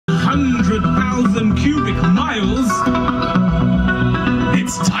100,000 cubic miles.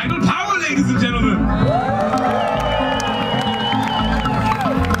 It's tidal power, ladies and gentlemen.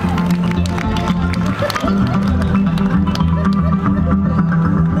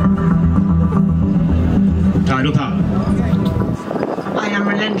 Tidal power. I am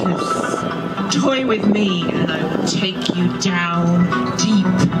relentless. Toy with me and I will take you down, deep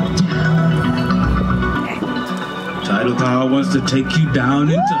down. Tidal power wants to take you down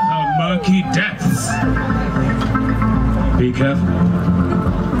into her murky depths. Be careful.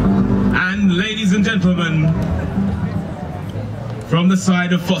 And ladies and gentlemen, from the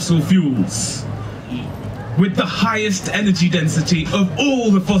side of fossil fuels, with the highest energy density of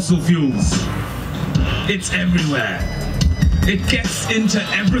all the fossil fuels, it's everywhere. It gets into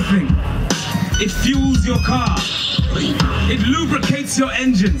everything. It fuels your car. It lubricates your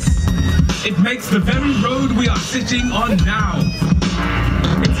engines. It makes the very road we are sitting on now.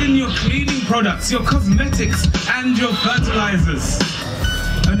 It's in your cleaning products, your cosmetics, and your fertilizers.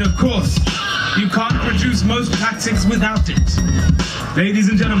 And of course, you can't produce most plastics without it. Ladies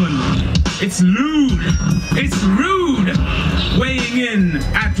and gentlemen, it's lewd. It's rude. Weighing in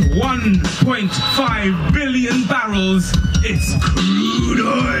at 1.5 billion barrels, it's crude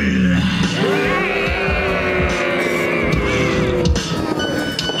oil.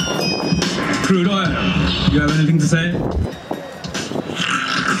 Crude oil. You have anything to say?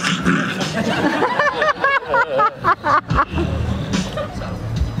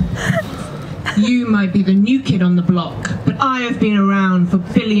 You might be the new kid on the block, but I have been around for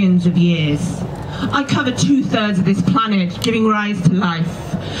billions of years. I cover 2/3 of this planet, giving rise to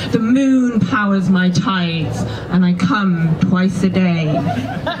life. The moon powers my tides, and I come twice a day.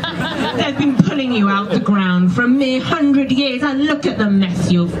 They've been pulling you out the ground for a mere 100 years, and look at the mess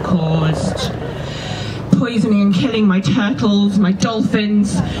you've caused. Poisoning and killing my turtles, my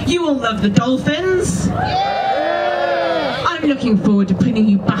dolphins. You all love the dolphins? I'm looking forward to putting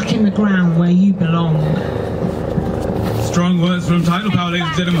you back in the ground where you belong. Strong words from Tidal Power, ladies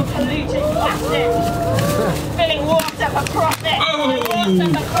and gentlemen. Polluting plastic. Filling water for profit. Oh! Water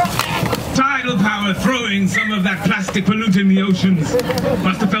for profit. Tidal Power throwing some of that plastic polluting the oceans.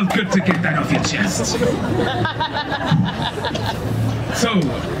 Must have felt good to get that off your chest. So,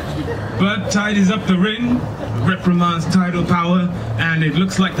 Bert tidies up the ring, reprimands Tidal Power, and it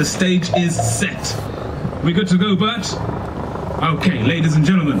looks like the stage is set. We good to go, Bert? Okay, ladies and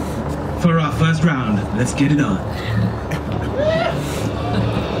gentlemen, for our first round, let's get it on.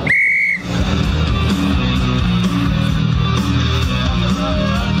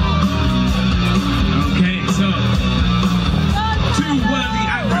 Okay, so, two worthy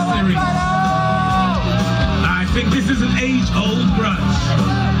adversaries. I think this is an age-old grudge.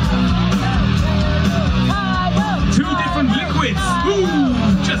 Two different liquids, ooh,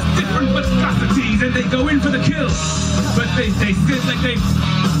 just different viscosities, and they go in for the kill. But they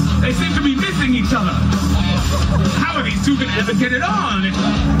seem to be missing each other. How are these two gonna ever get it on?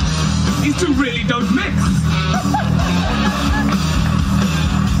 These two really don't mix.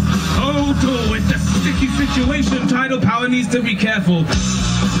 Oh, cool, it's a sticky situation. Tidal Power needs to be careful. In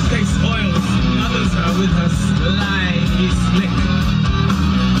case oil smothers her with her slimy slick.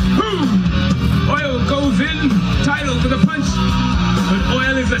 Boom! Oil goes in, Tidal with a punch. But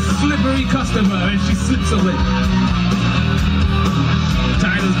oil is a slippery customer and she slips away.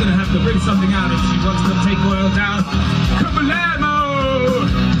 Tidal's gonna have to bring something out if she wants to take oil down. Kablamo!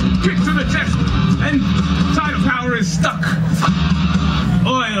 Kick to the chest, and Tidal Power is stuck.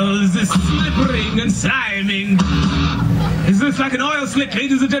 Oil is slippering and sliming. Is this like an oil slick,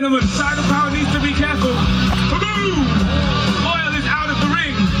 ladies and gentlemen? Tidal Power needs to be careful. Boom! Oil is out of the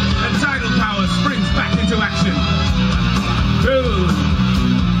ring, and Tidal Power springs back into action. Boom!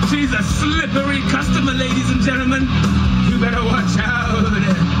 She's a slippery customer, ladies and gentlemen. You better watch out.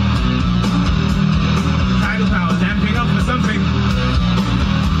 Tidal Power damping up for something.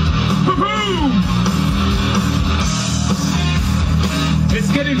 Boom! It's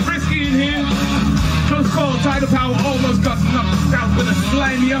getting frisky in here. Close call. Tidal Power almost got knocked out with a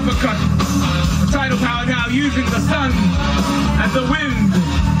slimy uppercut. Tidal Power now using the sun and the wind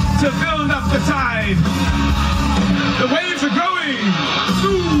to build up the tide. The waves are growing.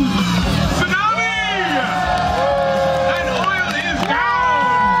 Ooh, tsunami! And oil is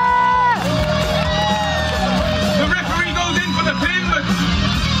down. The referee goes in for the pin, but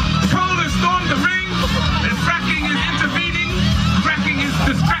Cole has stormed the ring, and fracking is intervening. Fracking is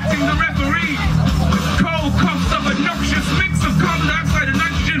distracting the referee. Cole coughs up a noxious mix of carbon dioxide and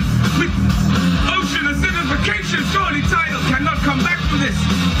nitrogen with ocean acidification. Surely Tidal cannot come back for this.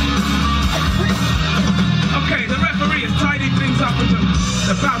 Okay, the referee is tidying things up and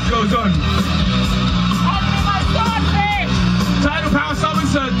the bout goes done. Only my swordfish! Tidal power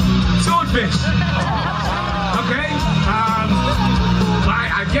summons a swordfish. Okay.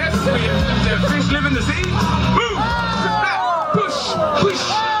 I guess the fish live in the sea. Boom! Snap! Push! Push!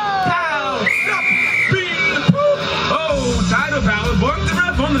 Pow! Snap! Beam! Oh, tidal power bonks the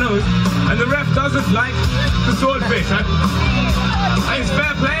ref on the nose, and the ref doesn't like the swordfish. Huh? It's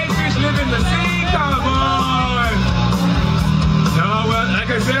fair play. Fish live in the sea. Come on. No, well,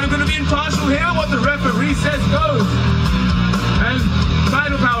 like I said, I'm going to be impartial here. What the referee says goes. And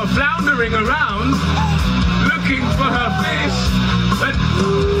tidal power floundering around, looking for her fish. But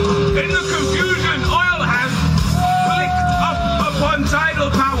in the confusion, Oil has flicked up upon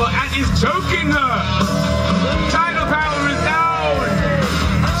tidal power and is choking her. Tidal power is down.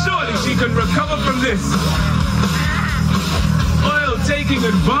 Surely she can recover from this. Oil taking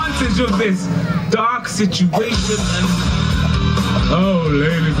advantage of this dark situation and... Oh,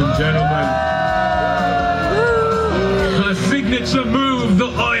 ladies and gentlemen. Her signature move, the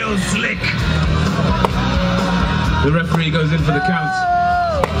Oil Slick. The referee goes in for the count.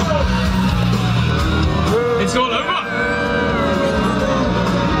 It's all over.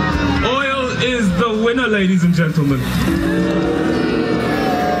 Oil is the winner, ladies and gentlemen.